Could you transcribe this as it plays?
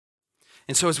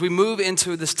And so as we move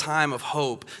into this time of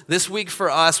hope, this week for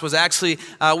us was actually,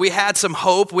 we had some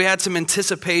hope, we had some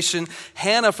anticipation.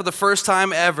 Hannah, for the first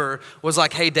time ever, was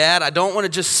like, hey, Dad, I don't want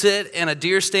to just sit in a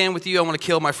deer stand with you. I want to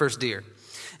kill my first deer.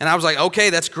 And I was like, okay,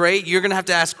 that's great. You're going to have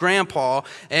to ask Grandpa.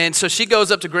 And so she goes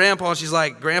up to Grandpa and she's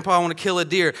like, Grandpa, I want to kill a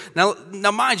deer. Now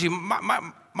mind you,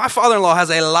 my father-in-law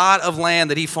has a lot of land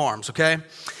that he farms, okay?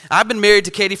 I've been married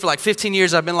to Katie for like 15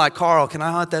 years. I've been like, Carl, can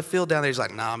I hunt that field down there? He's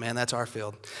like, nah, man, that's our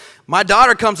field. My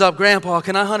daughter comes up, Grandpa,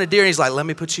 can I hunt a deer? And he's like, let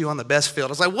me put you on the best field.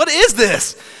 I was like, what is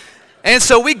this? And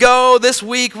so we go this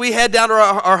week, we head down to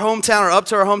our hometown, or up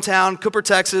to our hometown, Cooper,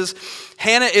 Texas.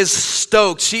 Hannah is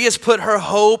stoked. She has put her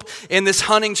hope in this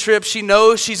hunting trip. She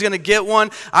knows she's going to get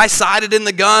one. I sighted in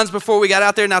the guns before we got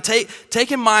out there. Now,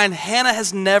 take in mind, Hannah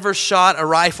has never shot a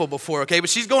rifle before, okay?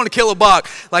 But she's going to kill a buck.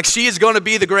 Like, she is going to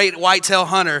be the great whitetail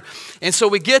hunter. And so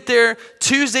we get there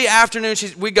Tuesday afternoon.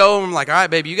 We go, and I'm like, all right,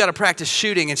 baby, you got to practice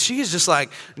shooting. And she is just like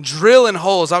drilling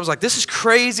holes. I was like, this is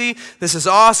crazy. This is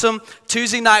awesome.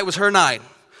 Tuesday night was her night.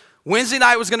 Wednesday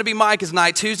night was going to be Micah's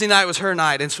night. Tuesday night was her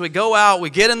night. And so we go out,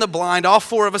 we get in the blind, all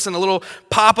four of us in a little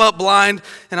pop-up blind.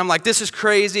 And I'm like, this is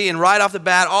crazy. And right off the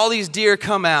bat, all these deer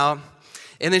come out.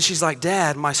 And then she's like,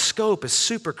 Dad, my scope is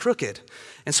super crooked.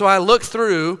 And so I look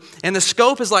through, and the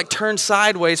scope is like turned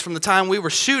sideways from the time we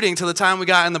were shooting to the time we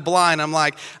got in the blind. I'm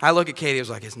like, I look at Katie, I was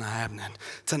like, it's not happening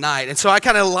tonight. And so I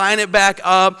kind of line it back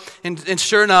up, and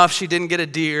sure enough, she didn't get a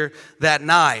deer that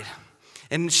night.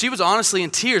 And she was honestly in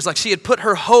tears, like she had put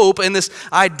her hope in this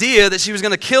idea that she was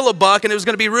going to kill a buck and it was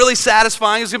going to be really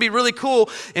satisfying, it was going to be really cool,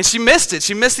 and she missed it.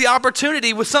 She missed the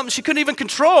opportunity with something she couldn't even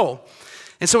control.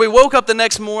 And so we woke up the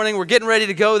next morning, we're getting ready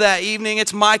to go that evening.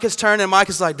 It's Micah's turn, and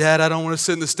Micah's like, Dad, I don't want to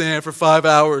sit in the stand for 5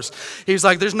 hours. He's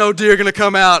like, there's no deer going to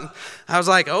come out. I was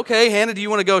like, okay, Hannah, do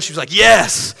you want to go? She was like,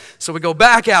 yes. So we go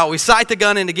back out, we sight the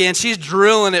gun in again. She's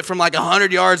drilling it from like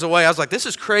 100 yards away. I was like, this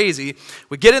is crazy.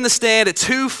 We get in the stand at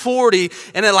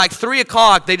 2:40, and at like 3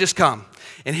 o'clock, they just come.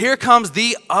 And here comes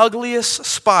the ugliest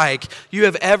spike you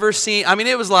have ever seen. I mean,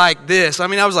 it was like this. I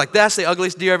mean, I was like, that's the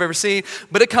ugliest deer I've ever seen.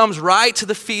 But it comes right to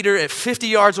the feeder at 50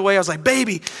 yards away. I was like,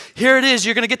 baby, here it is.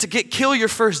 You're going to kill your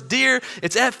first deer.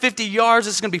 It's at 50 yards.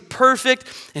 It's going to be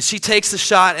perfect. And she takes the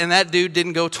shot, and that dude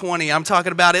didn't go 20. I'm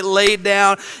talking about it laid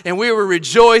down, and we were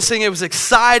rejoicing. It was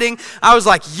exciting. I was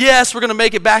like, yes, we're going to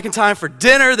make it back in time for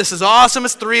dinner. This is awesome.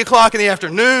 It's 3 o'clock in the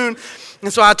afternoon.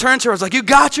 And so I turned to her, I was like, you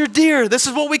got your deer. This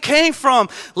is what we came from.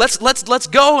 Let's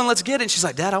go and let's get it. And she's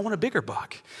like, Dad, I want a bigger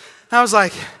buck. And I was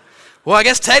like, well, I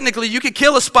guess technically you could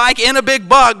kill a spike and a big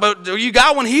buck, but you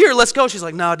got one here. Let's go. She's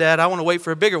like, no, Dad, I want to wait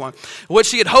for a bigger one. What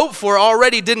she had hoped for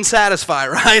already didn't satisfy,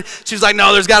 right? She was like,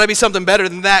 no, there's got to be something better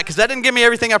than that, because that didn't give me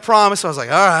everything I promised. So I was like,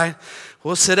 all right.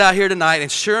 We'll sit out here tonight,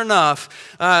 and sure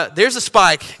enough, there's a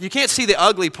spike. You can't see the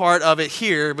ugly part of it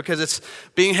here because it's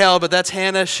being held, but that's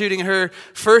Hannah shooting her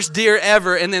first deer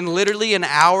ever, and then literally an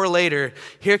hour later,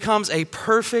 here comes a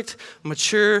perfect,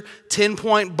 mature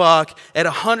 10-point buck at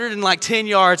 110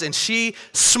 yards, and she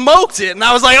smoked it, and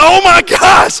I was like, oh my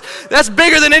gosh, that's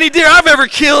bigger than any deer I've ever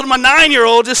killed. My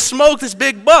 9-year-old just smoked this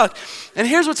big buck. And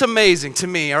here's what's amazing to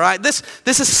me, all right? This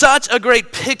is such a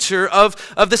great picture of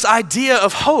this idea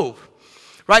of hope.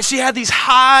 Right? She had these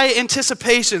high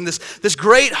anticipation, this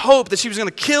great hope that she was going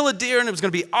to kill a deer and it was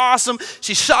going to be awesome.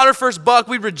 She shot her first buck.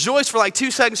 We rejoiced for like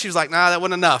 2 seconds. She was like, nah, that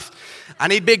wasn't enough. I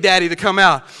need Big Daddy to come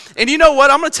out. And you know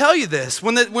what? I'm going to tell you this.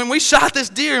 When we shot this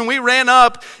deer and we ran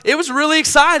up, it was really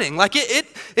exciting. Like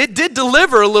it did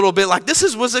deliver a little bit. Like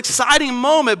this was an exciting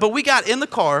moment, but we got in the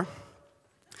car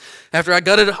after I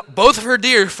gutted both of her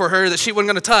deer for her that she wasn't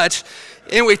going to touch,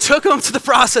 and we took them to the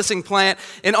processing plant,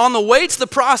 and on the way to the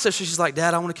processor, she's like,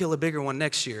 Dad, I want to kill a bigger one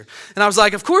next year. And I was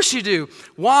like, of course you do.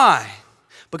 Why?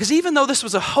 Because even though this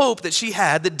was a hope that she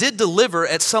had that did deliver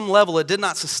at some level, it did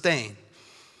not sustain.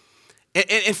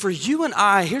 And for you and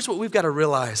I, here's what we've got to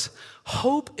realize.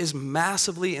 Hope is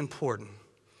massively important.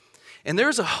 And there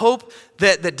is a hope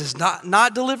that does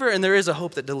not deliver, and there is a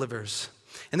hope that delivers.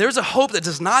 And there's a hope that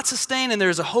does not sustain, and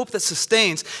there's a hope that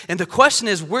sustains. And the question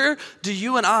is, where do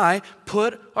you and I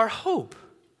put our hope?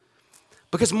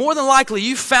 Because more than likely,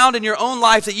 you've found in your own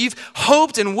life that you've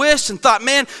hoped and wished and thought,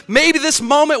 man, maybe this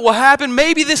moment will happen.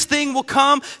 Maybe this thing will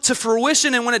come to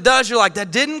fruition. And when it does, you're like,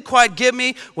 that didn't quite give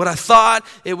me what I thought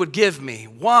it would give me.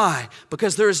 Why?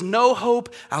 Because there is no hope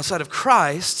outside of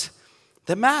Christ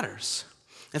that matters.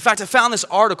 In fact, I found this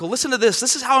article. Listen to this.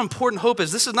 This is how important hope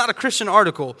is. This is not a Christian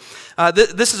article.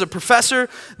 This is a professor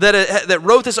that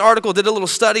wrote this article, did a little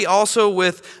study also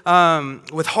with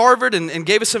Harvard and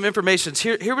gave us some information.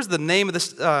 Here was the name of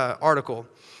this article.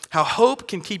 How hope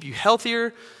can keep you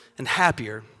healthier and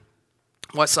happier.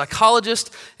 What psychologists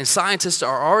and scientists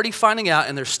are already finding out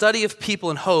in their study of people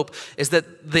and hope is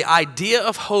that the idea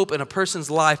of hope in a person's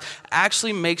life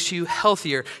actually makes you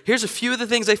healthier. Here's a few of the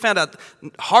things they found out.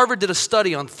 Harvard did a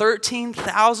study on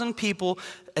 13,000 people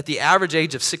at the average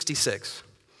age of 66.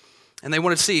 And they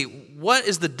wanted to see what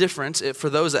is the difference for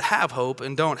those that have hope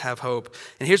and don't have hope.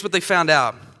 And here's what they found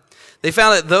out. They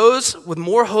found that those with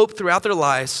more hope throughout their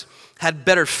lives had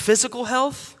better physical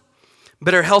health,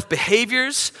 better health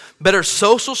behaviors, better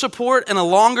social support, and a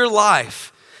longer life.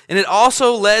 And it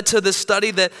also led to this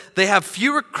study that they have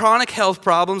fewer chronic health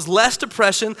problems, less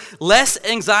depression, less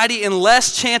anxiety, and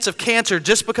less chance of cancer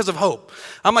just because of hope.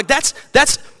 I'm like, that's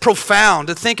profound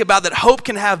to think about, that hope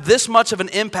can have this much of an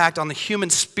impact on the human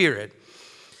spirit.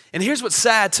 And here's what's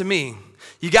sad to me.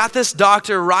 You got this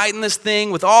doctor writing this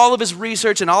thing with all of his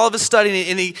research and all of his study,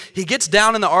 and he gets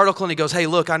down in the article and he goes, hey,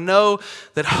 look, I know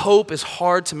that hope is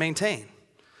hard to maintain.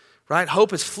 Right?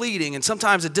 Hope is fleeting, and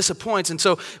sometimes it disappoints. And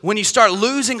so when you start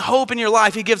losing hope in your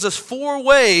life, he gives us 4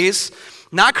 ways,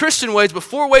 not Christian ways, but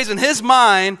 4 ways in his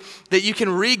mind that you can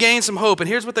regain some hope. And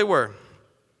here's what they were.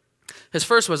 His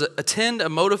first was attend a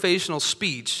motivational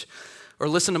speech or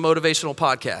listen to motivational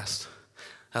podcasts.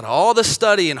 Out of all the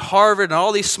study in Harvard and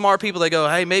all these smart people, they go,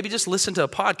 hey, maybe just listen to a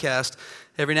podcast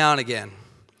every now and again.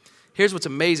 Here's what's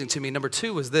amazing to me. Number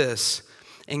 2 was this: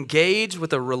 engage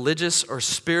with a religious or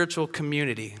spiritual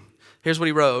community. Here's what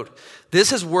he wrote. This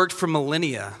has worked for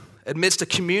millennia. Amidst a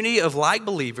community of like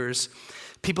believers,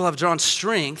 people have drawn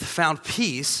strength, found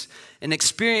peace, and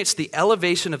experienced the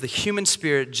elevation of the human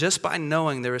spirit just by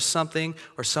knowing there is something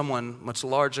or someone much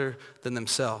larger than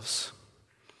themselves.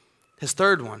 His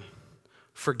third one,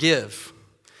 forgive.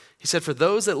 He said, for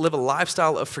those that live a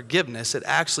lifestyle of forgiveness, it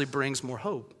actually brings more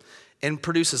hope and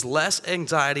produces less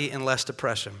anxiety and less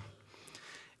depression.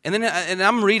 And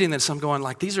I'm reading this, I'm going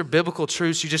like, these are biblical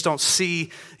truths you just don't see.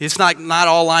 It's not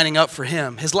all lining up for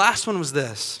him. His last one was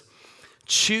this: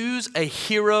 choose a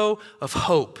hero of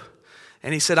hope.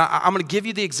 And he said, I'm going to give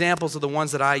you the examples of the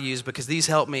ones that I use because these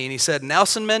help me. And he said,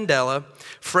 Nelson Mandela,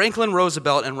 Franklin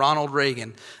Roosevelt, and Ronald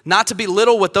Reagan. Not to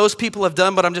belittle what those people have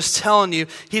done, but I'm just telling you,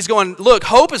 he's going, look,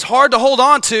 hope is hard to hold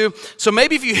on to, so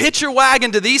maybe if you hitch your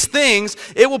wagon to these things,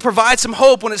 it will provide some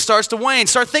hope when it starts to wane.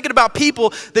 Start thinking about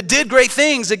people that did great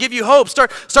things that give you hope.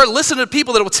 Start listening to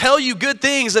people that will tell you good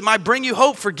things that might bring you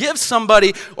hope. Forgive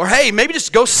somebody, or hey, maybe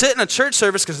just go sit in a church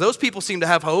service because those people seem to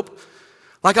have hope.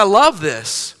 Like, I love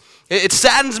this. It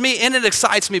saddens me and it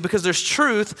excites me because there's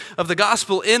truth of the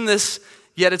gospel in this,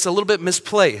 yet it's a little bit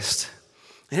misplaced.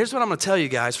 And here's what I'm going to tell you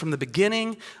guys. From the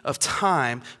beginning of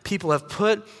time, people have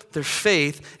put their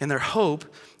faith and their hope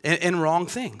in wrong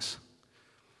things.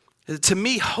 To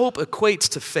me, hope equates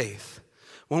to faith.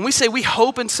 When we say we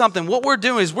hope in something, what we're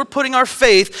doing is we're putting our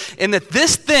faith in that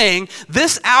this thing,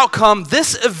 this outcome,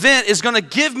 this event is going to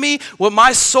give me what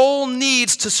my soul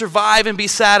needs to survive and be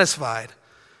satisfied.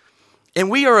 And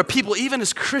we are a people, even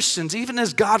as Christians, even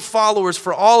as God followers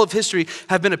for all of history,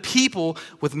 have been a people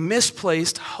with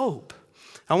misplaced hope.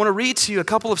 I want to read to you a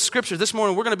couple of scriptures. This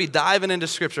morning, we're going to be diving into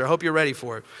scripture. I hope you're ready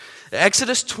for it.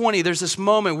 Exodus 20, there's this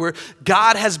moment where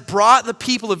God has brought the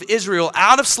people of Israel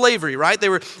out of slavery, right? They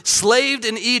were slaved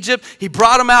in Egypt. He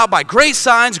brought them out by great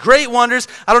signs, great wonders.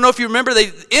 I don't know if you remember,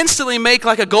 they instantly make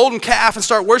like a golden calf and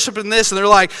start worshiping this. And they're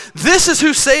like, this is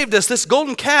who saved us, this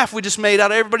golden calf we just made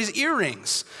out of everybody's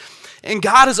earrings. And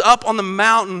God is up on the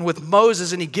mountain with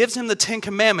Moses and he gives him the 10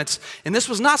 commandments. And this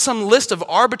was not some list of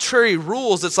arbitrary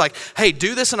rules that's like, hey,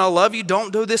 do this and I'll love you.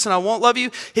 Don't do this and I won't love you.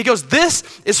 He goes,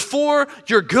 this is for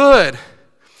your good.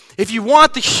 If you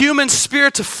want the human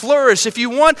spirit to flourish, if you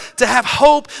want to have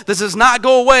hope that does not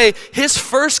go away, his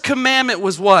first commandment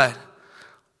was what?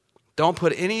 Don't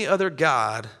put any other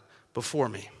God before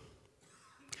me.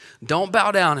 Don't bow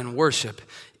down and worship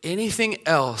anything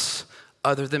else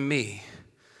other than me.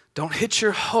 Don't hitch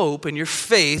your hope and your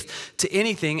faith to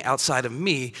anything outside of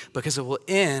me because it will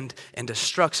end in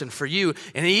destruction for you.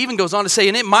 And he even goes on to say,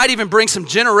 and it might even bring some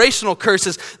generational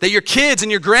curses that your kids and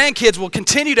your grandkids will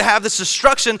continue to have this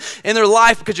destruction in their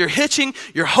life because you're hitching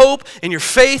your hope and your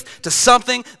faith to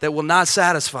something that will not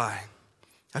satisfy.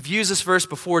 I've used this verse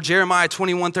before, Jeremiah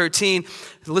 21:13.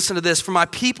 Listen to this. For my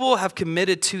people have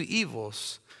committed 2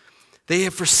 evils. They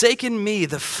have forsaken me,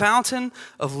 the fountain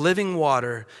of living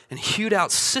water, and hewed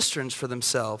out cisterns for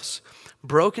themselves,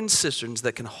 broken cisterns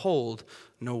that can hold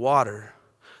no water.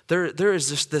 There is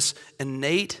just this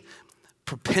innate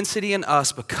propensity in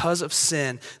us because of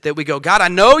sin that we go, God, I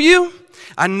know you.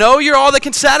 I know you're all that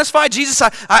can satisfy. Jesus,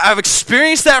 I've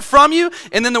experienced that from you.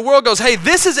 And then the world goes, hey,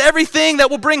 this is everything that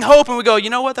will bring hope. And we go, you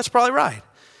know what? That's probably right.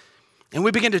 And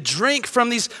we begin to drink from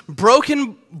these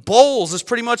broken bowls is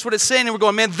pretty much what it's saying. And we're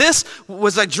going, man, this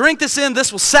was I drink this in,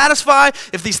 this will satisfy.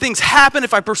 If these things happen,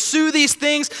 if I pursue these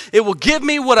things, it will give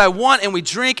me what I want. And we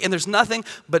drink and there's nothing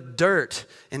but dirt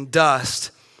and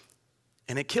dust.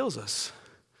 And it kills us.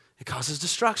 It causes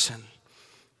destruction.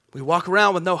 We walk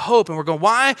around with no hope and we're going,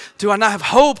 why do I not have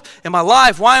hope in my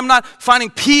life? Why am I not finding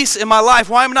peace in my life?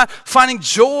 Why am I not finding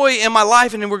joy in my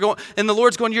life? And the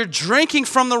Lord's going, you're drinking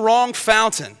from the wrong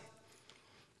fountain.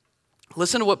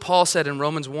 Listen to what Paul said in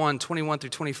Romans 1, 21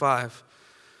 through 25.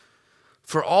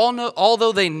 For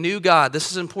although they knew God,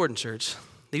 this is important, church.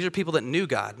 These are people that knew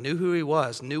God, knew who he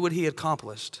was, knew what he had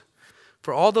accomplished.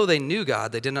 For although they knew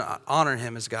God, they didn't honor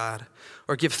him as God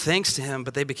or give thanks to him,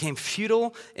 but they became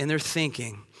futile in their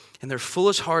thinking, and their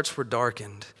foolish hearts were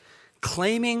darkened.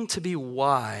 Claiming to be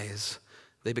wise,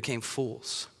 they became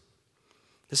fools.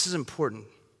 This is important.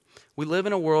 We live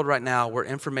in a world right now where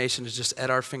information is just at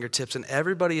our fingertips and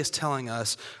everybody is telling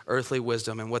us earthly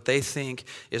wisdom and what they think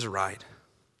is right.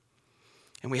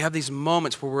 And we have these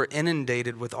moments where we're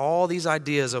inundated with all these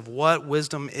ideas of what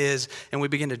wisdom is, and we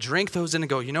begin to drink those in and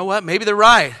go, you know what? Maybe they're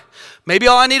right. Maybe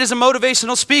all I need is a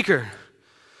motivational speaker.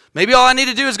 Maybe all I need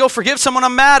to do is go forgive someone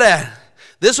I'm mad at.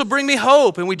 This will bring me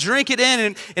hope. And we drink it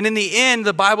in, and in the end,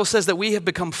 the Bible says that we have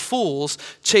become fools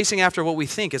chasing after what we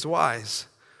think is wise.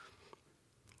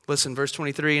 Listen, verse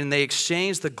 23, and they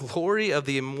exchanged the glory of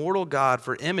the immortal God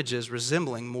for images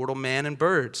resembling mortal man and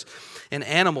birds and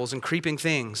animals and creeping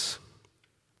things.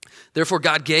 Therefore,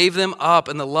 God gave them up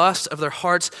in the lust of their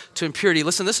hearts to impurity.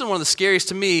 Listen, this is one of the scariest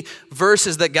to me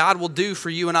verses that God will do for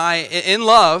you and I in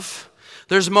love.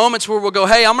 There's moments where we'll go,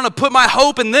 hey, I'm going to put my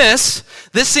hope in this.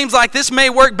 This seems like this may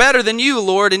work better than you,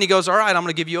 Lord. And he goes, all right, I'm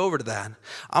going to give you over to that.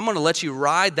 I'm going to let you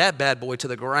ride that bad boy to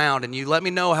the ground, and you let me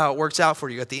know how it works out for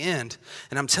you at the end.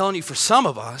 And I'm telling you, for some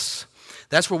of us,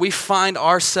 that's where we find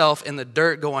ourselves in the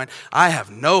dirt going, I have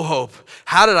no hope.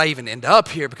 How did I even end up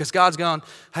here? Because God's gone,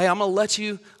 hey, I'm going to let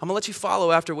you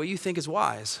follow after what you think is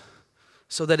wise,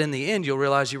 so that in the end you'll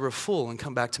realize you were a fool and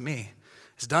come back to me.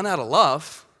 It's done out of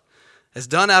love. It's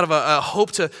done out of a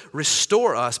hope to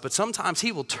restore us, but sometimes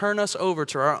he will turn us over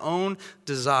to our own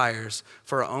desires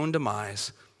for our own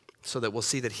demise so that we'll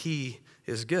see that he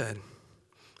is good.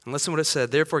 And listen to what it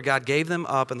said. Therefore, God gave them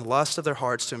up in the lust of their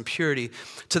hearts to impurity,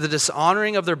 to the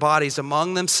dishonoring of their bodies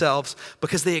among themselves,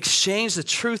 because they exchanged the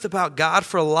truth about God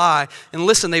for a lie. And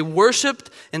listen, they worshiped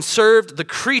and served the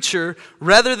creature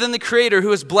rather than the Creator,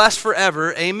 who is blessed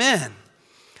forever. Amen.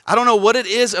 I don't know what it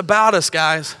is about us,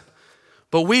 guys,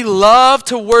 but we love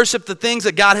to worship the things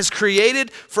that God has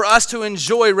created for us to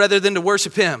enjoy rather than to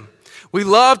worship him. We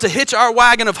love to hitch our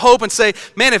wagon of hope and say,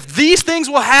 man, if these things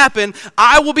will happen,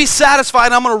 I will be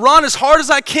satisfied. I'm going to run as hard as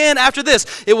I can after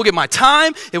this. It will get my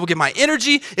time. It will get my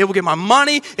energy. It will get my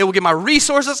money. It will get my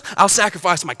resources. I'll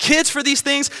sacrifice my kids for these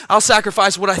things. I'll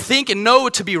sacrifice what I think and know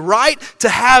to be right to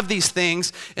have these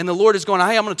things. And the Lord is going,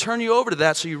 hey, I'm going to turn you over to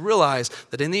that so you realize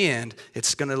that in the end,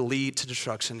 it's going to lead to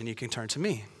destruction and you can turn to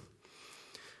me.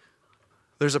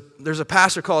 There's a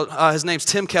pastor called, his name's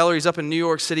Tim Keller. He's up in New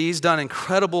York City. He's done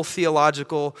incredible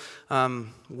theological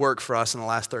work for us in the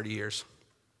last 30 years.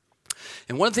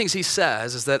 And one of the things he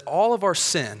says is that all of our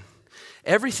sin,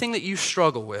 everything that you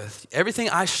struggle with,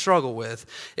 everything I struggle with,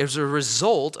 is a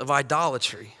result of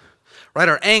idolatry. Right?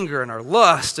 Our anger and our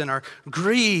lust and our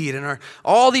greed and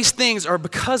all these things are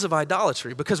because of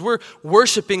idolatry, because we're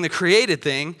worshiping the created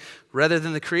thing rather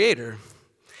than the Creator.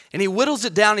 And he whittles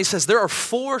it down and he says there are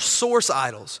 4 source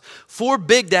idols, 4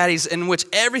 big daddies in which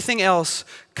everything else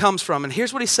comes from. And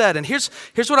here's what he said, and here's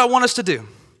what I want us to do.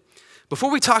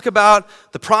 Before we talk about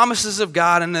the promises of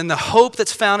God and then the hope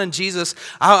that's found in Jesus,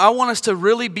 I want us to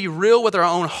really be real with our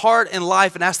own heart and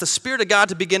life and ask the Spirit of God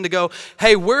to begin to go,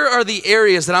 hey, where are the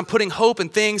areas that I'm putting hope in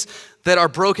things that are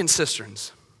broken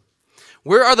cisterns?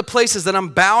 Where are the places that I'm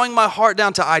bowing my heart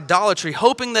down to idolatry,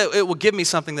 hoping that it will give me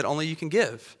something that only you can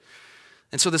give?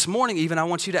 And so this morning even, I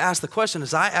want you to ask the question,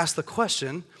 as I ask the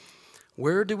question,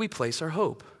 where do we place our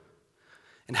hope?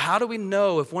 And how do we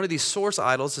know if one of these source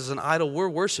idols is an idol we're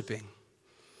worshiping?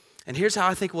 And here's how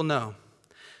I think we'll know.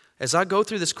 As I go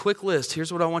through this quick list,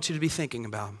 here's what I want you to be thinking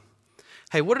about.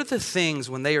 Hey, what are the things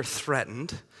when they are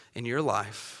threatened in your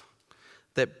life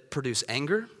that produce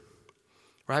anger?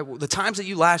 Right? The times that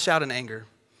you lash out in anger,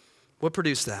 what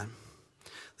produced that?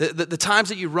 The times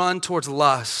that you run towards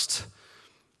lust,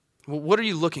 what are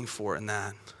you looking for in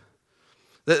that?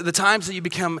 The times that you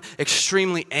become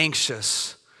extremely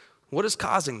anxious, what is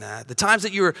causing that? The times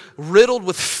that you're riddled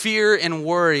with fear and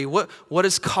worry, what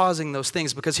is causing those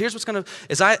things? Because here's what's going to,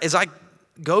 as I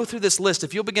go through this list,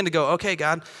 if you'll begin to go, okay,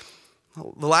 God,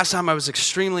 the last time I was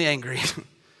extremely angry,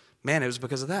 man, it was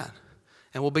because of that.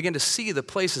 And we'll begin to see the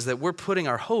places that we're putting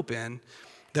our hope in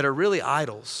that are really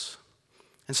idols.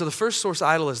 And so the first source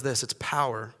idol is this, it's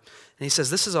power. And he says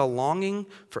this is a longing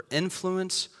for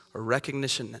influence or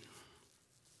recognition.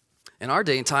 In our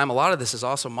day and time, a lot of this is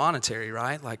also monetary,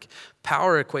 right? Like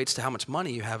power equates to how much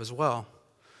money you have as well.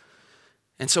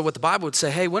 And so what the Bible would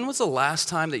say, hey, when was the last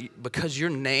time that because your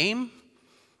name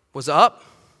was up,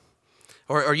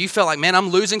 or you felt like, man, I'm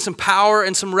losing some power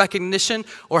and some recognition,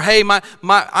 or hey,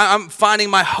 I'm finding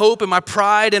my hope and my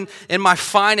pride and my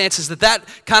finances, that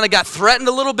kind of got threatened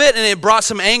a little bit and it brought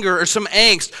some anger or some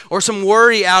angst or some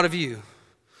worry out of you?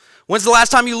 When's the last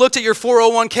time you looked at your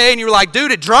 401k and you were like,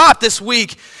 dude, it dropped this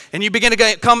week, and you begin to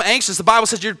become anxious? The Bible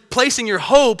says you're placing your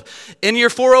hope in your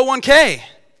 401k.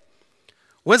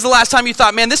 When's the last time you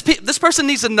thought, man, this person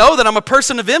needs to know that I'm a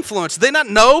person of influence? Do they not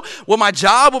know what my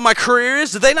job, what my career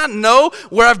is? Do they not know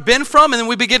where I've been from? And then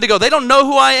we begin to go, they don't know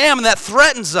who I am, and that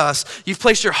threatens us. You've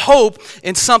placed your hope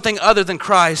in something other than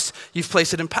Christ. You've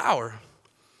placed it in power.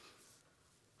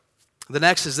 The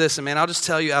next is this, and man, I'll just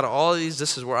tell you, out of all of these,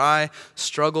 this is where I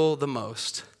struggle the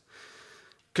most.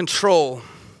 Control,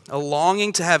 a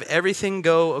longing to have everything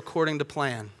go according to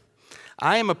plan.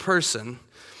 I am a person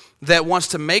that wants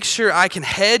to make sure I can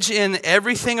hedge in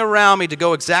everything around me to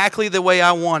go exactly the way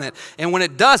I want it. And when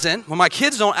it doesn't, when my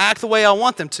kids don't act the way I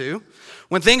want them to,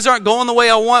 when things aren't going the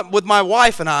way I want with my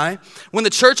wife and I, when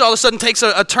the church all of a sudden takes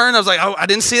a turn, I was like, oh, I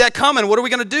didn't see that coming. What are we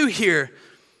going to do here?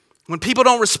 When people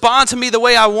don't respond to me the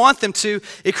way I want them to,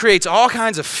 it creates all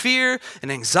kinds of fear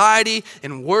and anxiety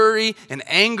and worry and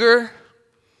anger,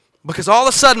 because all of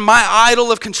a sudden my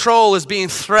idol of control is being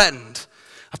threatened.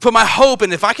 I put my hope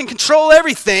in, if I can control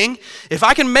everything, if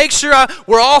I can make sure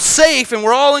we're all safe and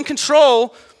we're all in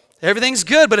control, everything's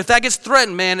good. But if that gets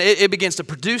threatened, man, it begins to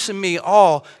produce in me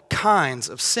all kinds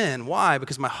of sin. Why?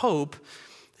 Because my hope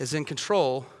is in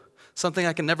control, something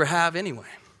I can never have anyway.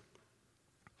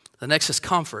 The next is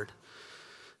comfort.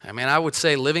 I mean, I would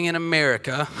say living in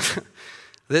America,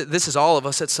 this is all of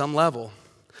us at some level.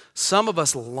 Some of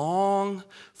us long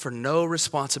for no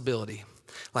responsibility.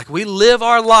 Like we live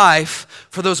our life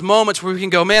for those moments where we can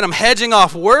go, man, I'm hedging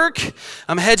off work.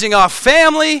 I'm hedging off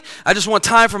family. I just want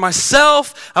time for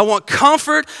myself. I want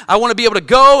comfort. I want to be able to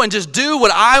go and just do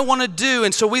what I want to do.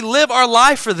 And so we live our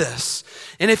life for this.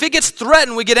 And if it gets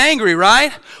threatened, we get angry,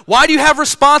 right? Why do you have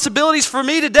responsibilities for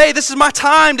me today? This is my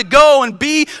time to go and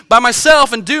be by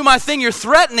myself and do my thing. You're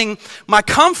threatening my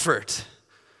comfort.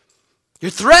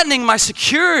 You're threatening my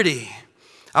security.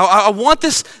 I want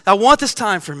this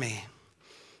time for me.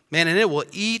 Man, and it will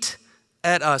eat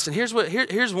at us. And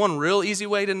here's one real easy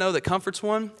way to know that comfort's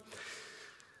one.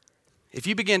 If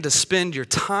you begin to spend your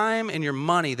time and your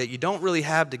money that you don't really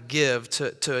have to give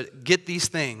to get these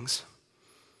things,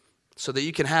 so that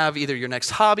you can have either your next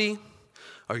hobby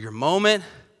or your moment,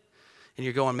 and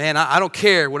you're going, man, I don't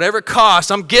care. Whatever it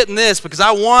costs, I'm getting this because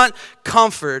I want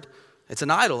comfort. It's an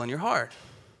idol in your heart.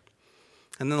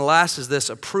 And then the last is this,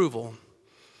 approval.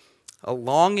 A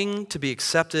longing to be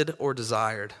accepted or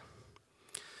desired.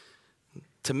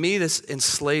 To me, this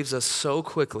enslaves us so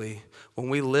quickly when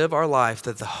we live our life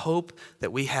that the hope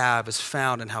that we have is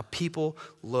found in how people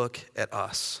look at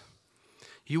us.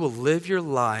 You will live your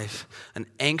life an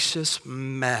anxious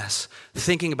mess,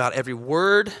 thinking about every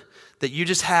word that you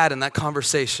just had in that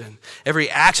conversation, every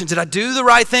action. Did I do the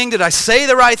right thing? Did I say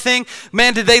the right thing?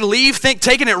 Man, did they leave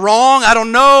taking it wrong? I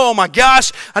don't know. Oh my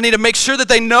gosh, I need to make sure that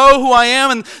they know who I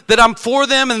am and that I'm for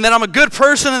them and that I'm a good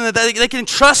person and that they can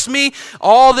trust me.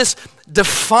 All this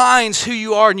defines who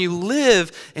you are, and you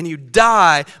live and you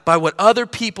die by what other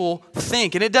people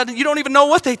think. And you don't even know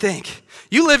what they think.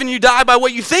 You live and you die by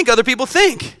what you think other people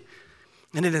think.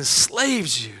 And it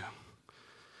enslaves you.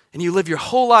 And you live your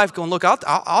whole life going, look,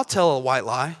 I'll tell a white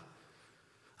lie.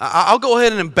 I'll go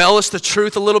ahead and embellish the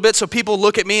truth a little bit so people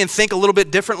look at me and think a little bit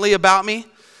differently about me.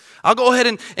 I'll go ahead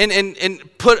and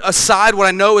put aside what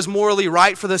I know is morally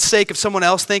right for the sake of someone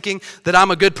else thinking that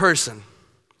I'm a good person.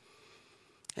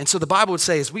 And so the Bible would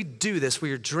say, as we do this,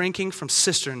 we are drinking from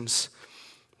cisterns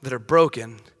that are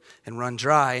broken and run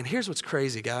dry. And here's what's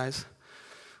crazy, guys.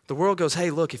 The world goes,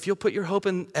 hey, look, if you'll put your hope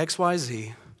in X, Y,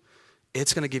 Z,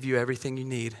 it's going to give you everything you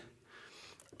need.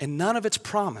 And none of it's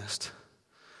promised.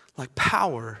 Like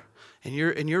power and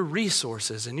your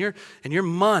resources and your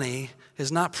money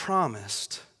is not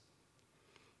promised.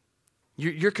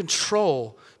 Your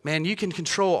control, man, you can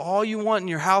control all you want in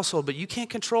your household, but you can't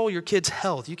control your kids'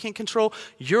 health. You can't control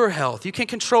your health. You can't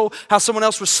control how someone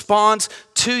else responds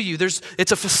to you.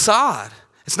 It's a facade.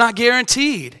 It's not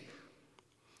guaranteed.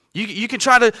 You can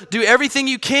try to do everything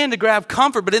you can to grab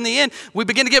comfort, but in the end, we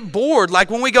begin to get bored. Like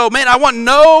when we go, man, I want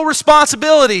no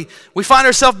responsibility, we find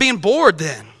ourselves being bored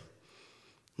then.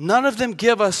 None of them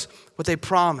give us what they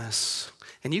promise.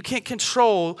 And you can't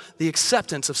control the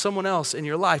acceptance of someone else in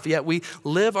your life, yet we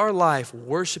live our life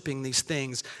worshiping these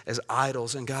things as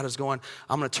idols, and God is going,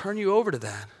 I'm going to turn you over to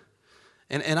that.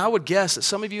 And I would guess that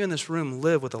some of you in this room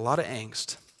live with a lot of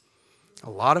angst,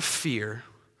 a lot of fear,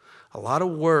 a lot of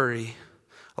worry,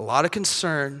 a lot of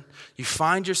concern. You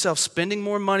find yourself spending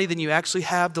more money than you actually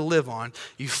have to live on.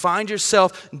 You find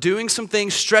yourself doing some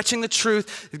things, stretching the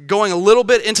truth, going a little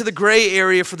bit into the gray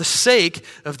area for the sake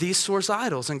of these source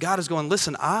idols. And God is going,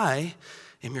 listen, I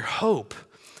am your hope.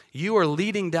 You are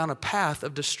leading down a path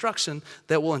of destruction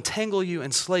that will entangle you,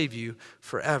 enslave you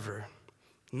forever.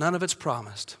 None of it's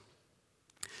promised.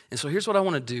 And so here's what I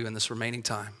want to do in this remaining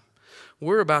time.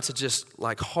 We're about to just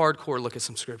like hardcore look at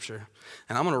some scripture.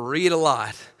 And I'm going to read a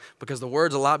lot because the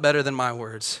word's a lot better than my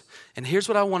words. And here's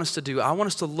what I want us to do. I want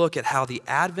us to look at how the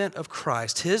advent of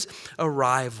Christ, his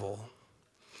arrival,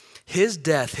 his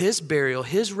death, his burial,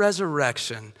 his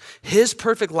resurrection, his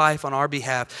perfect life on our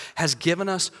behalf has given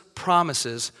us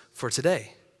promises for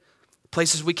today.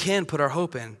 Places we can put our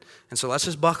hope in. And so let's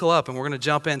just buckle up and we're going to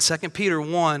jump in. 2 Peter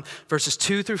 1 verses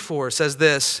 2 through 4 says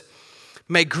this,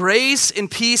 may grace and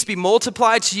peace be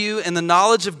multiplied to you in the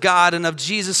knowledge of God and of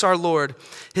Jesus our Lord.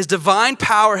 His divine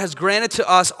power has granted to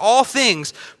us all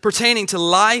things pertaining to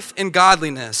life and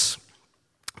godliness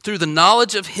through the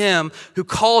knowledge of him who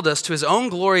called us to his own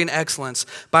glory and excellence,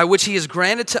 by which he has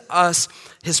granted to us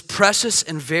his precious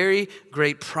and very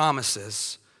great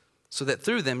promises, so that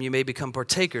through them you may become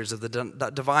partakers of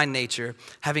the divine nature,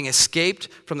 having escaped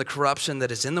from the corruption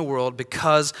that is in the world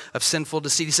because of sinful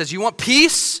deceit. He says, you want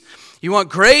peace? You want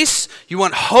grace? You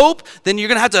want hope? Then you're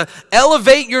going to have to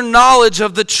elevate your knowledge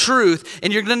of the truth,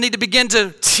 and you're going to need to begin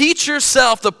to teach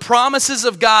yourself the promises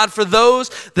of God for those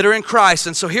that are in Christ.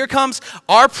 And so here comes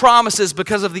our promises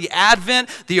because of the advent,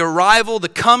 the arrival, the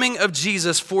coming of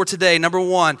Jesus for today. Number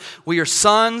one, we are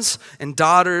sons and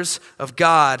daughters of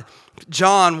God.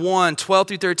 John 1, 12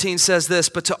 through 13 says this,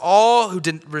 but to all who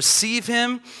did receive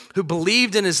him, who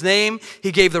believed in his name,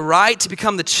 he gave the right to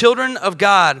become the children of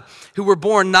God, who were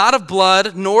born not of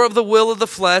blood, nor of the will of the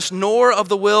flesh, nor of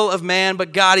the will of man,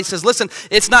 but God. He says, listen,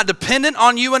 it's not dependent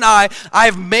on you and I. I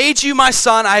have made you my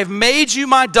son. I have made you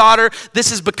my daughter.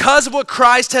 This is because of what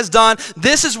Christ has done.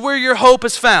 This is where your hope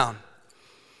is found.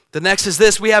 The next is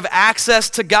this, we have access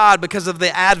to God because of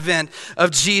the advent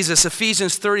of Jesus.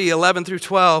 Ephesians 3, 11 through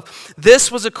 12. This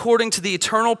was according to the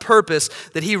eternal purpose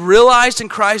that he realized in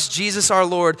Christ Jesus our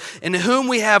Lord, in whom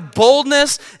we have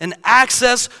boldness and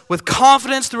access with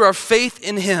confidence through our faith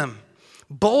in him.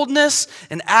 Boldness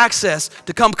and access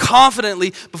to come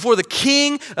confidently before the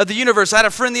King of the universe. I had a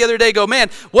friend the other day go, man,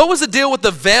 what was the deal with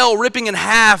the veil ripping in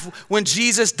half when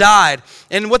Jesus died?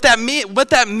 And what that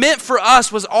meant for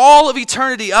us was all of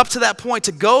eternity up to that point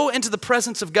to go into the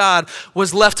presence of God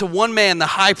was left to one man, the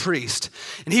high priest.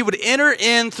 And he would enter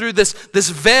in through this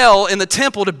veil in the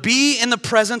temple to be in the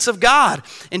presence of God.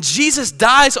 And Jesus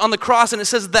dies on the cross, and it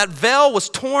says that veil was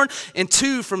torn in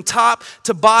two from top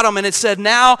to bottom. And it said,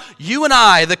 now you and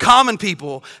I, the common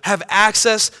people, have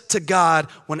access to God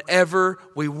whenever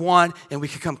we want, and we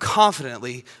can come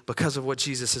confidently because of what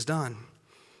Jesus has done.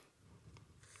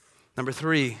 Number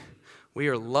 3, we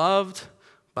are loved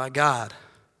by God.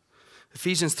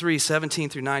 Ephesians 3, 17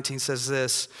 through 19 says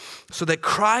this, so that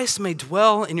Christ may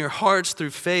dwell in your hearts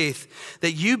through faith,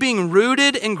 that you being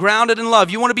rooted and grounded in love.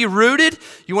 You want to be rooted?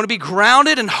 You want to be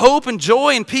grounded in hope and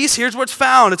joy and peace? Here's where it's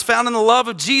found. It's found in the love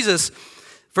of Jesus.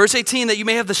 Verse 18, that you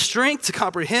may have the strength to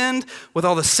comprehend with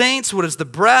all the saints what is the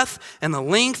breadth and the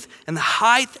length and the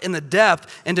height and the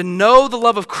depth, and to know the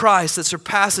love of Christ that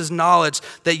surpasses knowledge,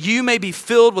 that you may be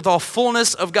filled with all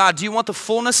fullness of God. Do you want the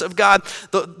fullness of God?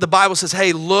 The Bible says,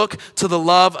 hey, look to the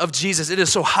love of Jesus. It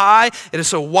is so high, it is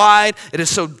so wide, it is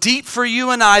so deep for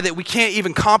you and I that we can't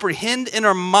even comprehend in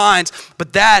our minds,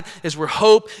 but that is where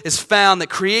hope is found, that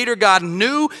Creator God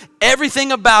knew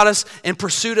everything about us and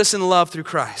pursued us in love through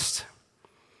Christ.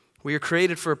 We are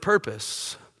created for a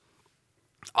purpose.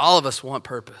 All of us want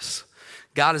purpose.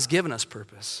 God has given us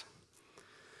purpose.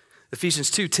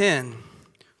 Ephesians 2:10,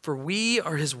 for we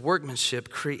are his workmanship,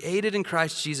 created in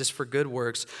Christ Jesus for good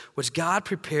works, which God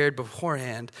prepared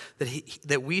beforehand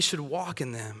that we should walk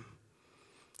in them.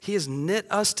 He has knit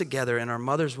us together in our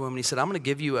mother's womb, and he said, I'm going to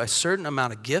give you a certain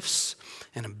amount of gifts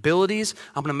and abilities.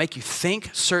 I'm going to make you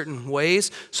think certain ways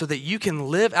so that you can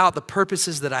live out the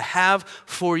purposes that I have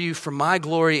for you for my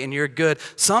glory and your good.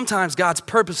 Sometimes God's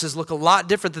purposes look a lot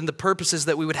different than the purposes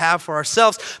that we would have for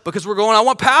ourselves because we're going, I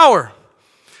want power.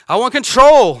 I want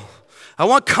control. I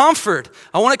want comfort.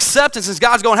 I want acceptance. And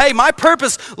God's going, hey, my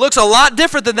purpose looks a lot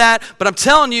different than that, but I'm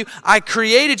telling you, I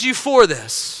created you for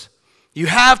this. You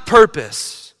have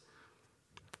purpose.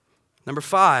 Number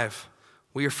 5,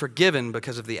 we are forgiven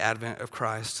because of the advent of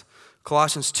Christ.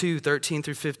 Colossians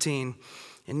 2:13-15.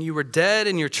 And you were dead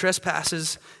in your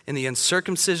trespasses in the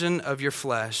uncircumcision of your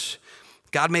flesh.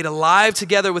 God made alive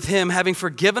together with him, having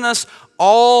forgiven us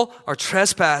all our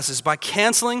trespasses by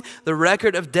canceling the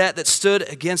record of debt that stood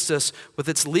against us with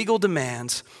its legal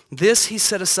demands. This he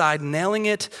set aside, nailing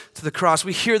it to the cross.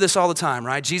 We hear this all the time,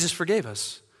 right? Jesus forgave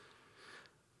us.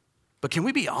 But can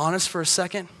we be honest for a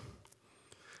second?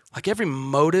 Like every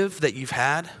motive that you've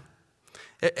had,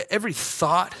 every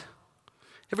thought,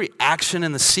 every action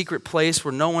in the secret place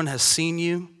where no one has seen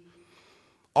you,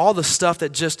 all the stuff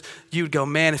that just, you'd go,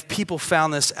 man, if people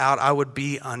found this out, I would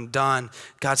be undone.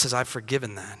 God says, I've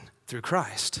forgiven that through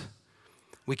Christ.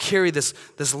 We carry this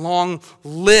long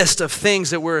list of things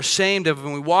that we're ashamed of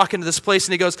when we walk into this place,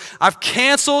 and he goes, I've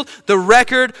canceled the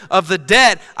record of the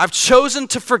debt. I've chosen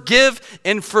to forgive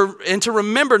and to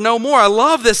remember no more. I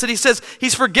love this, that he says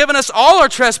he's forgiven us all our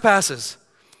trespasses.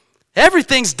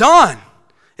 Everything's done.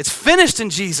 It's finished in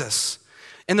Jesus.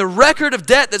 And the record of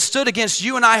debt that stood against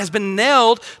you and I has been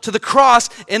nailed to the cross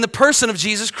in the person of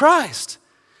Jesus Christ.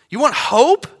 You want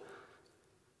hope?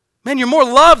 Man, you're more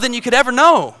loved than you could ever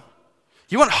know.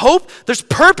 You want hope? There's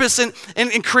purpose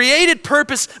and created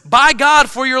purpose by God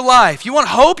for your life. You want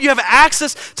hope? You have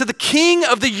access to the King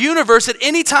of the universe at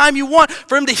any time you want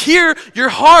for him to hear your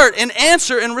heart and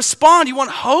answer and respond. You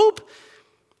want hope?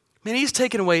 Man, he's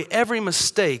taken away every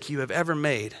mistake you have ever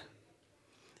made.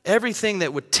 Everything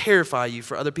that would terrify you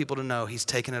for other people to know, he's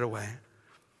taken it away.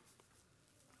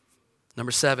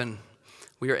 Number 7,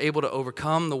 we are able to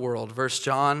overcome the world. Verse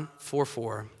John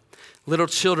 4:4. Little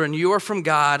children, you are from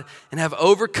God and have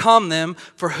overcome them,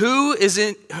 for he who is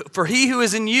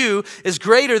in you is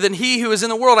greater than he who is in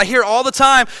the world. I hear all the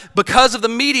time, because of the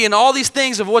media and all these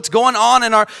things of what's going on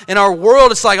in our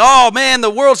world, it's like, oh man, the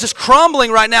world's just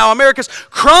crumbling right now. America's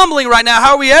crumbling right now.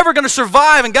 How are we ever going to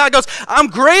survive? And God goes, I'm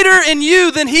greater in you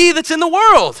than he that's in the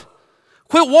world.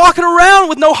 Quit walking around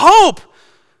with no hope.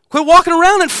 Quit walking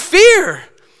around in fear.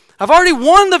 I've already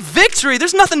won the victory.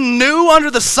 There's nothing new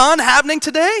under the sun happening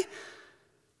today.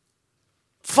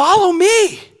 Follow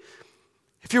me.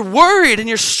 If you're worried and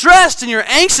you're stressed and you're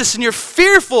anxious and you're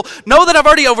fearful, know that I've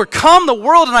already overcome the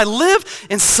world and I live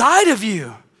inside of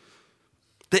you.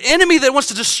 The enemy that wants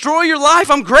to destroy your life,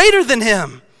 I'm greater than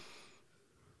him.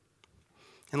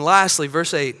 And lastly,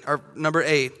 number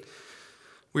 8,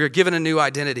 we are given a new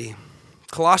identity.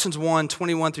 Colossians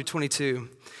 1:21-22.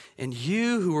 And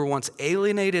you who were once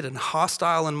alienated and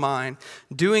hostile in mind,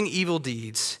 doing evil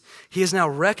deeds, he is now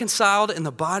reconciled in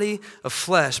the body of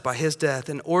flesh by his death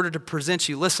in order to present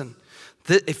you. Listen,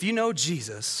 if you know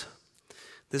Jesus,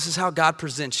 this is how God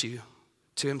presents you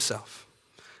to himself,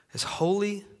 as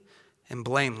holy and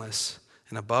blameless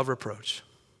and above reproach.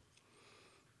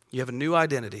 You have a new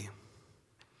identity.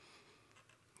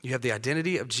 You have the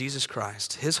identity of Jesus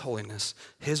Christ, his holiness,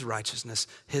 his righteousness,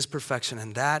 his perfection,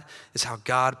 and that is how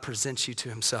God presents you to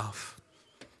himself.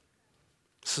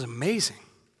 This is amazing.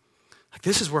 Like,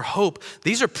 this is where hope,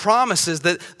 these are promises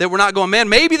that we're not going, man,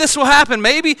 maybe this will happen.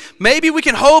 Maybe we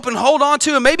can hope and hold on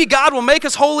to, and maybe God will make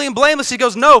us holy and blameless. He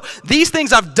goes, no, these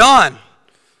things I've done.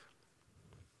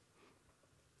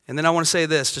 And then I want to say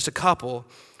this, just a couple.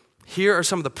 Here are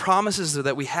some of the promises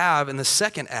that we have in the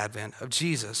second advent of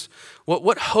Jesus.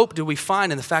 What hope do we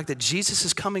find in the fact that Jesus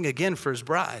is coming again for his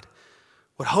bride?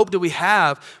 What hope do we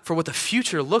have for what the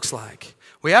future looks like?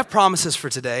 We have promises for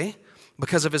today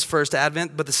because of his first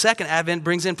advent, but the second advent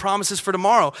brings in promises for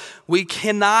tomorrow. We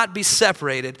cannot be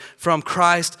separated from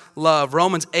Christ's love.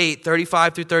 Romans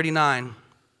 8:35-39.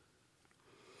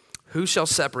 Who shall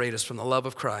separate us from the love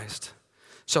of Christ?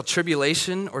 Shall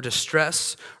tribulation or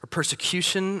distress or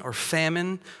persecution or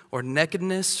famine or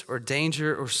nakedness or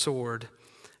danger or sword?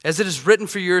 As it is written,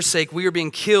 for your sake, we are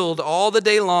being killed all the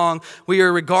day long. We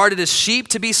are regarded as sheep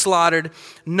to be slaughtered.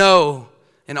 No,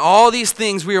 in all these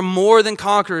things we are more than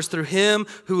conquerors through him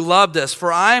who loved us.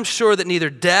 For I am sure that neither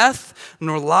death,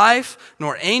 nor life,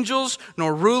 nor angels,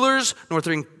 nor rulers, nor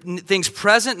things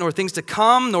present, nor things to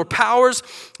come, nor powers,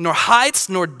 nor heights,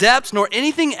 nor depths, nor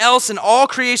anything else in all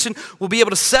creation will be able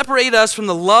to separate us from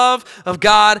the love of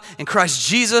God in Christ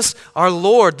Jesus our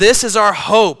Lord. This is our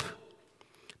hope.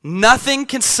 Nothing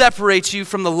can separate you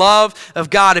from the love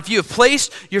of God. If you have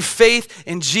placed your faith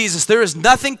in Jesus, there is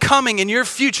nothing coming in your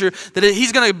future that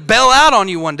he's going to bail out on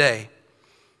you one day.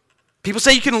 People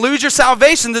say you can lose your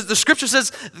salvation. The scripture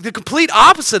says the complete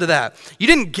opposite of that. You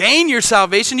didn't gain your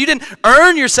salvation. You didn't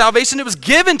earn your salvation. It was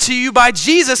given to you by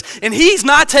Jesus, and he's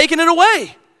not taking it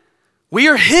away. We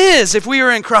are his if we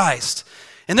are in Christ.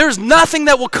 And there is nothing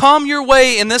that will come your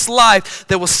way in this life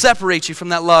that will separate you from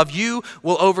that love. You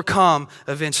will overcome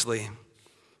eventually.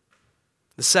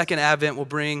 The second advent will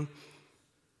bring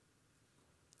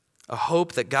a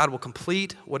hope that God will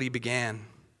complete what he began.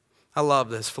 I love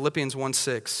this. Philippians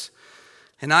 1:6.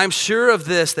 And I'm sure of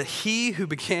this, that he who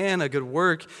began a good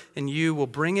work in you will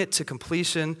bring it to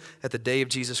completion at the day of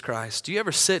Jesus Christ. Do you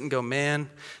ever sit and go, man,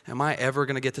 am I ever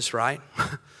going to get this right?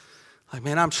 Like,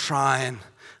 man, I'm trying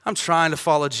to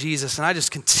follow Jesus, and I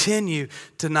just continue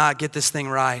to not get this thing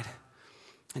right.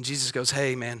 And Jesus goes,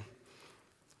 hey, man,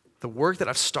 the work that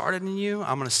I've started in you,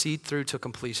 I'm going to see through to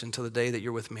completion till the day that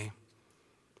you're with me.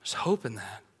 There's hope in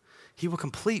that. He will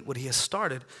complete what he has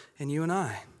started in you and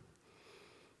I.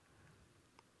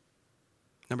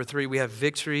 Number 3, we have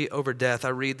victory over death. I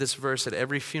read this verse at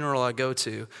every funeral I go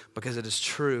to because it is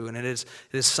true, and it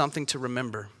is something to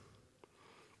remember.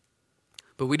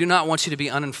 But we do not want you to be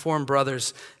uninformed,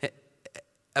 brothers,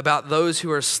 about those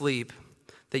who are asleep,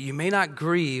 that you may not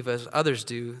grieve as others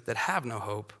do that have no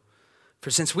hope. For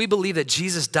since we believe that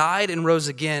Jesus died and rose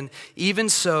again, even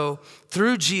so,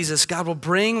 through Jesus, God will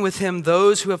bring with him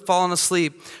those who have fallen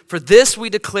asleep. For this we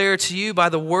declare to you by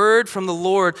the word from the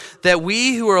Lord, that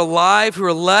we who are alive, who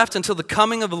are left until the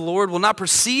coming of the Lord, will not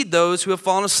precede those who have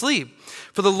fallen asleep.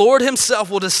 For the Lord himself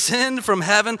will descend from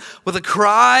heaven with a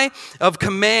cry of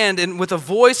command and with a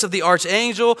voice of the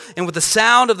archangel and with the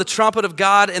sound of the trumpet of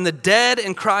God, and the dead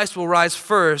in Christ will rise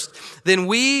first. Then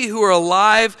we who are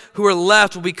alive, who are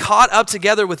left, will be caught up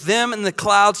together with them in the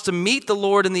clouds to meet the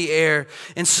Lord in the air.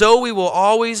 And so we will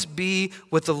always be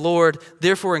with the Lord.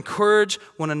 Therefore encourage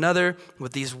one another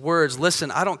with these words.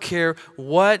 Listen, I don't care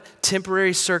what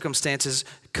temporary circumstances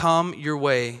come your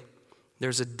way.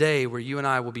 There's a day where you and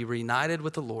I will be reunited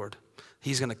with the Lord.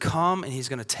 He's going to come and he's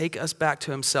going to take us back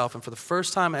to himself. And for the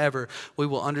first time ever, we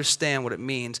will understand what it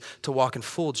means to walk in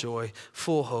full joy,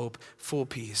 full hope, full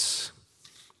peace.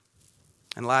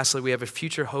 And lastly, we have a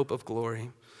future hope of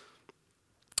glory.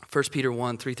 1 Peter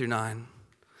 1:3-9.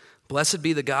 Blessed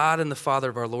be the God and the Father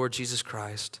of our Lord Jesus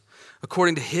Christ.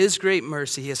 According to his great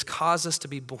mercy, he has caused us to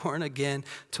be born again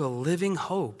to a living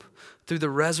hope through the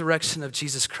resurrection of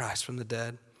Jesus Christ from the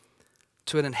dead,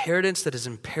 to an inheritance that is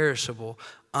imperishable,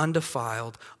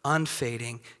 undefiled,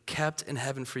 unfading, kept in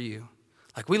heaven for you.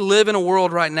 Like, we live in a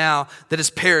world right now that is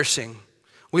perishing.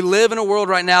 We live in a world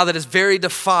right now that is very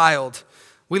defiled.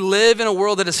 We live in a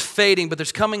world that is fading, but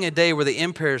there's coming a day where the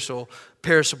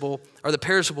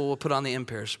perishable will put on the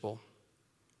imperishable.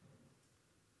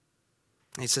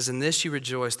 And he says, in this you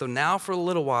rejoice, though now for a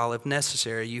little while, if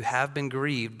necessary, you have been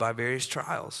grieved by various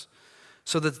trials,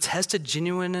 so that the tested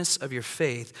genuineness of your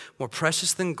faith, more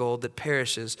precious than gold that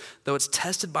perishes, though it's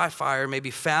tested by fire, may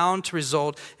be found to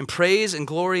result in praise and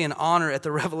glory and honor at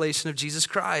the revelation of Jesus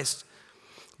Christ.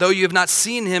 Though you have not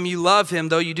seen him, you love him.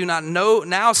 Though you do not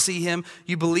now see him,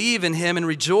 you believe in him and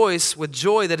rejoice with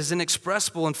joy that is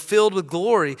inexpressible and filled with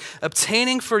glory,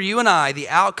 obtaining for you and I the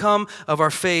outcome of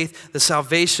our faith, the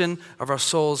salvation of our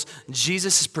souls.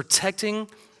 Jesus is protecting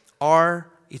our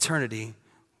eternity,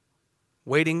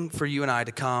 waiting for you and I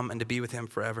to come and to be with him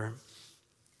forever.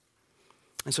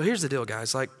 And so here's the deal,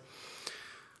 guys. Like,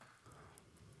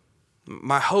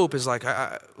 my hope is like,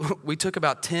 we took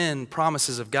about 10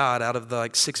 promises of God out of the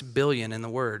 6 billion in the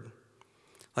Word.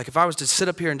 Like, if I was to sit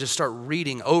up here and just start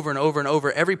reading over and over and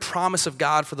over every promise of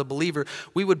God for the believer,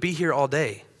 we would be here all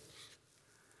day.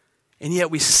 And yet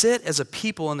we sit as a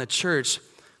people in the church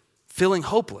feeling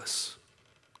hopeless.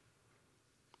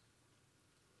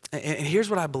 And here's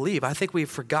what I believe. I think we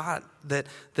forgot that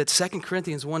 2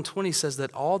 Corinthians 1:20 says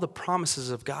that all the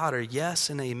promises of God are yes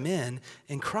and amen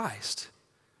in Christ.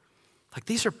 Like,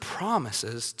 these are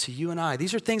promises to you and I.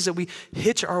 These are things that we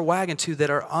hitch our wagon to that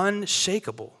are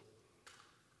unshakable.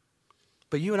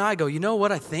 But you and I go, you know what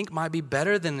I think might be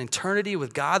better than eternity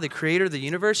with God, the creator of the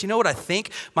universe? You know what I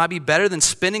think might be better than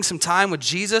spending some time with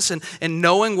Jesus and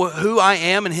knowing who I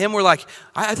am in him? We're like,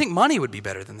 I think money would be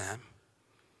better than that.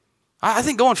 I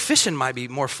think going fishing might be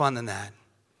more fun than that.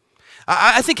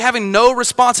 I think having no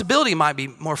responsibility might be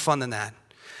more fun than that.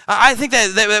 I think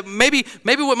that maybe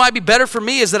what might be better for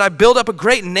me is that I build up a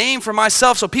great name for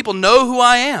myself so people know who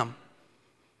I am.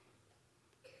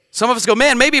 Some of us go,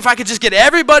 man, maybe if I could just get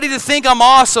everybody to think I'm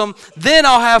awesome, then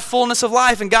I'll have fullness of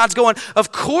life. And God's going,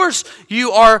 of course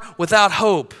you are without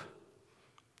hope.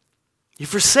 You've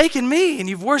forsaken me and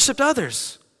you've worshiped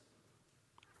others.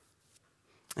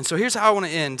 And so here's how I want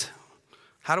to end.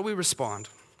 How do we respond?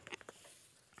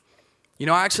 You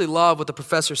know, I actually love what the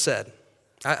professor said.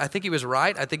 I think he was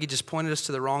right. I think he just pointed us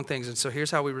to the wrong things. And so here's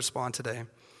how we respond today.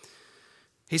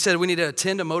 He said we need to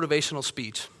attend a motivational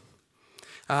speech.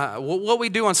 What we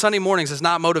do on Sunday mornings is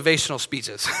not motivational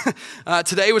speeches.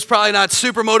 Today was probably not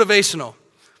super motivational,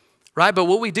 right? But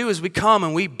what we do is we come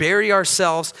and we bury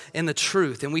ourselves in the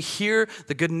truth, and we hear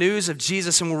the good news of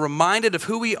Jesus, and we're reminded of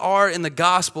who we are in the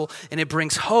gospel, and it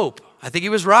brings hope. I think he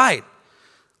was right.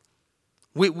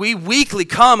 We weekly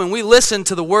come and we listen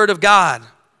to the word of God.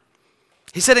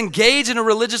 He said engage in a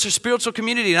religious or spiritual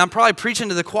community, and I'm probably preaching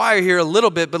to the choir here a little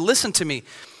bit, but listen to me.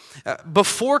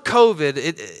 Before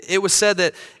COVID, it was said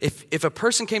that if a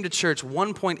person came to church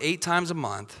 1.8 times a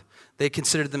month, they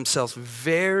considered themselves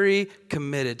very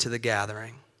committed to the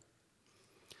gathering.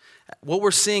 What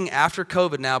we're seeing after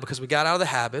COVID now, because we got out of the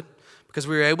habit, because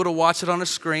we were able to watch it on a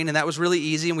screen, and that was really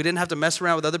easy, and we didn't have to mess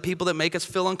around with other people that make us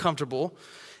feel uncomfortable,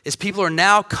 is people are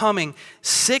now coming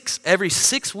every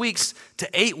 6 weeks to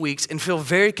 8 weeks and feel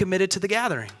very committed to the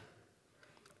gathering.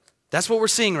 That's what we're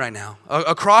seeing right now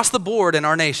across the board in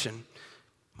our nation.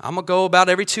 I'm gonna go about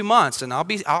every 2 months, and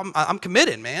I'm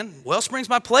committed, man. Wellspring's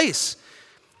my place.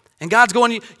 And God's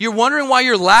going, you're wondering why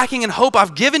you're lacking in hope.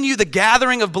 I've given you the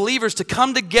gathering of believers to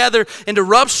come together and to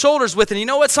rub shoulders with. And you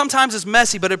know what? Sometimes it's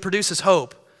messy, but it produces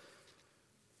hope.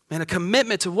 And a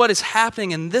commitment to what is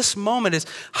happening in this moment is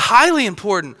highly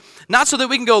important. Not so that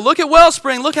we can go, look at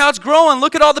Wellspring, look how it's growing,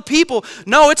 look at all the people.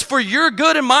 No, it's for your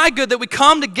good and my good that we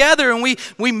come together and we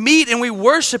meet and we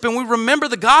worship and we remember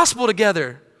the gospel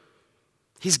together.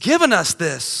 He's given us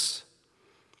this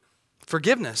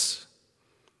forgiveness.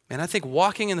 And I think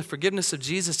walking in the forgiveness of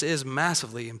Jesus is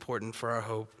massively important for our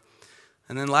hope.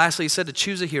 And then lastly, he said to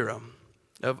choose a hero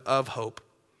of hope.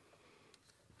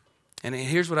 And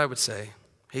here's what I would say.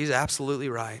 He's absolutely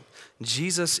right.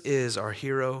 Jesus is our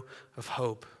hero of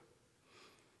hope.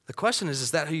 The question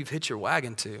is that who you've hitched your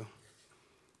wagon to?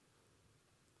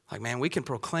 Like, man, we can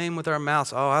proclaim with our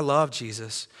mouths, oh, I love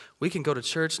Jesus. We can go to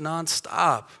church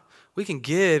nonstop. We can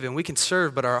give and we can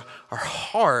serve, but our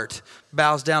heart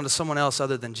bows down to someone else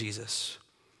other than Jesus.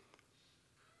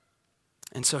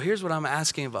 And so here's what I'm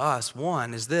asking of us.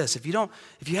 One is this: if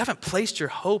you haven't placed your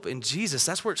hope in Jesus,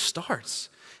 that's where it starts.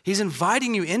 He's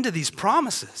inviting you into these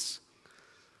promises.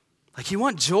 Like, you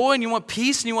want joy and you want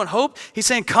peace and you want hope. He's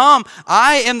saying, come,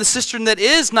 I am the cistern that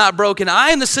is not broken. I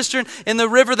am the cistern in the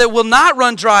river that will not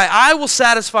run dry. I will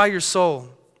satisfy your soul.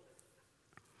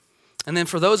 And then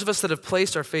for those of us that have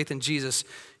placed our faith in Jesus,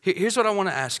 here's what I want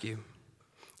to ask you.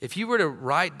 If you were to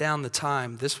write down the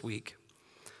time this week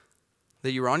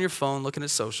that you were on your phone looking at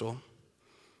social,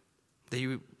 that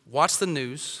you watched the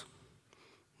news,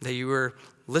 that you were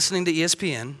listening to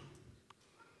ESPN,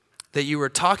 that you were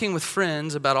talking with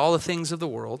friends about all the things of the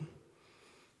world,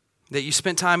 that you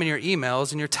spent time in your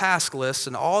emails and your task lists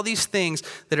and all these things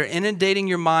that are inundating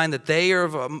your mind, that they are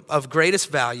of greatest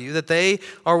value, that they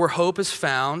are where hope is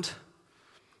found,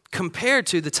 compared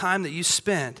to the time that you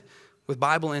spent with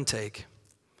Bible intake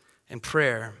and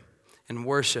prayer and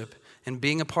worship and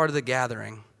being a part of the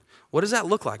gathering. What does that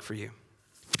look like for you?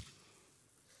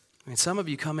 I mean, some of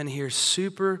you come in here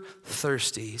super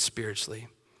thirsty spiritually,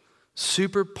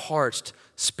 super parched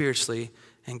spiritually,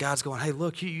 and God's going, hey,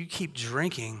 look, you keep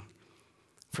drinking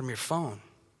from your phone.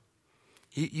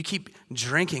 You keep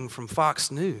drinking from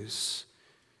Fox News.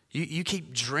 You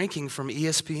keep drinking from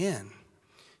ESPN.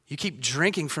 You keep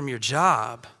drinking from your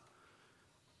job.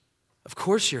 Of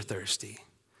course you're thirsty.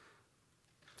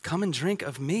 Come and drink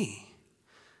of me.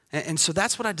 And so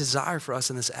that's what I desire for us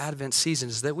in this Advent season,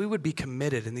 is that we would be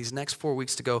committed in these next 4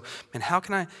 weeks to go, man, how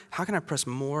can I press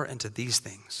more into these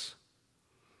things?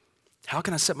 How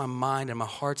can I set my mind and my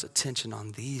heart's attention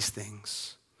on these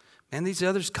things? Man, these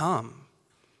others come,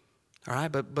 all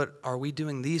right? But are we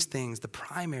doing these things, the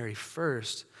primary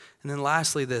first? And then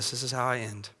lastly, this is how I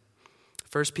end.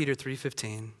 1 Peter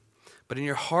 3:15, but in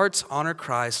your hearts honor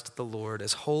Christ the Lord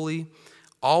as holy,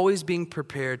 always being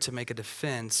prepared to make a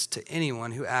defense to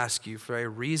anyone who asks you for a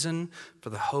reason for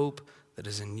the hope that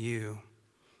is in you,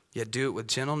 yet do it with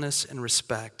gentleness and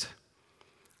respect.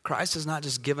 Christ has not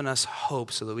just given us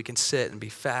hope so that we can sit and be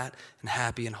fat and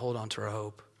happy and hold on to our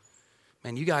hope.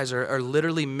 Man, you guys are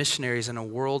literally missionaries in a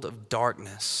world of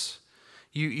darkness.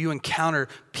 You encounter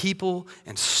people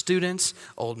and students,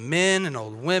 old men and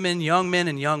old women, young men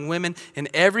and young women, in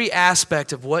every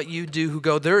aspect of what you do who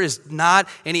go, there is not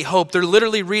any hope. They're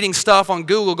literally reading stuff on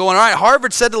Google going, all right,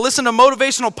 Harvard said to listen to a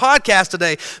motivational podcast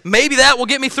today. Maybe that will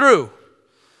get me through.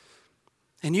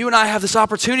 And you and I have this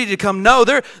opportunity to come, no,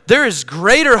 there is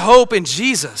greater hope in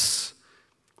Jesus.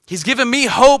 He's given me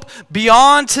hope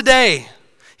beyond today.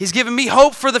 He's given me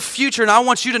hope for the future, and I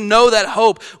want you to know that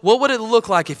hope. What would it look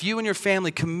like if you and your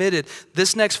family committed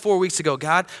this next 4 weeks to go,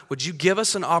 God, would you give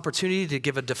us an opportunity to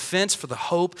give a defense for the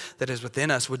hope that is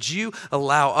within us? Would you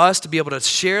allow us to be able to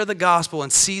share the gospel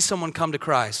and see someone come to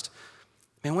Christ?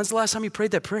 Man, when's the last time you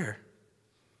prayed that prayer?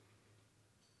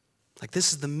 Like,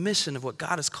 this is the mission of what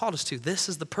God has called us to. This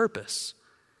is the purpose.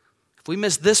 If we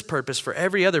miss this purpose for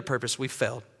every other purpose, we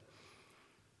failed.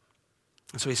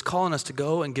 And so he's calling us to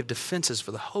go and give defenses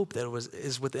for the hope that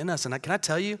is within us. And can I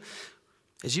tell you,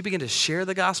 as you begin to share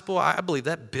the gospel, I believe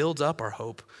that builds up our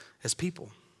hope as people.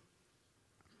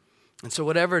 And so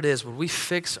whatever it is, when we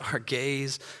fix our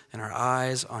gaze and our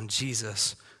eyes on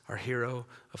Jesus, our hero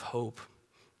of hope,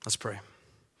 let's pray.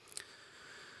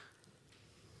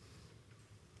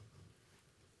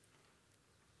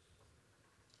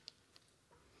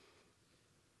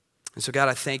 And so God,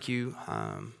 I thank you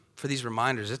for these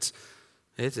reminders.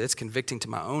 It's convicting to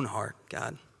my own heart,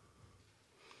 God.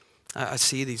 I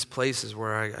see these places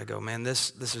where I go, man,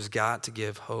 this has got to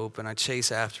give hope, and I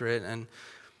chase after it, and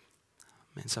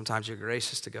man, sometimes you're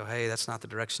gracious to go, hey, that's not the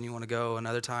direction you want to go, and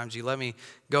other times you let me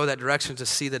go that direction to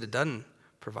see that it doesn't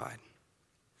provide.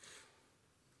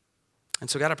 And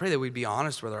so God, I pray that we'd be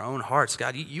honest with our own hearts.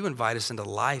 God, you invite us into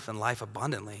life and life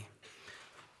abundantly.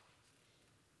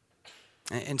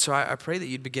 And so I pray that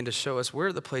you'd begin to show us where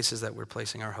are the places that we're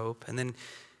placing our hope. And then,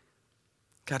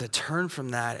 God, to turn from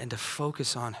that and to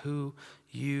focus on who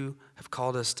you have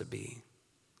called us to be,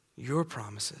 your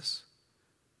promises.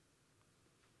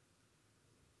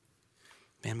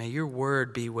 Man, may your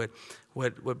word be what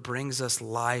brings us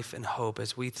life and hope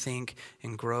as we think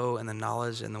and grow in the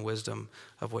knowledge and the wisdom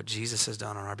of what Jesus has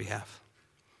done on our behalf.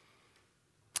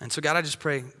 And so, God, I just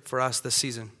pray for us this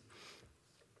season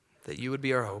that you would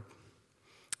be our hope.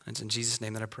 And it's in Jesus'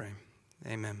 name that I pray.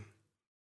 Amen.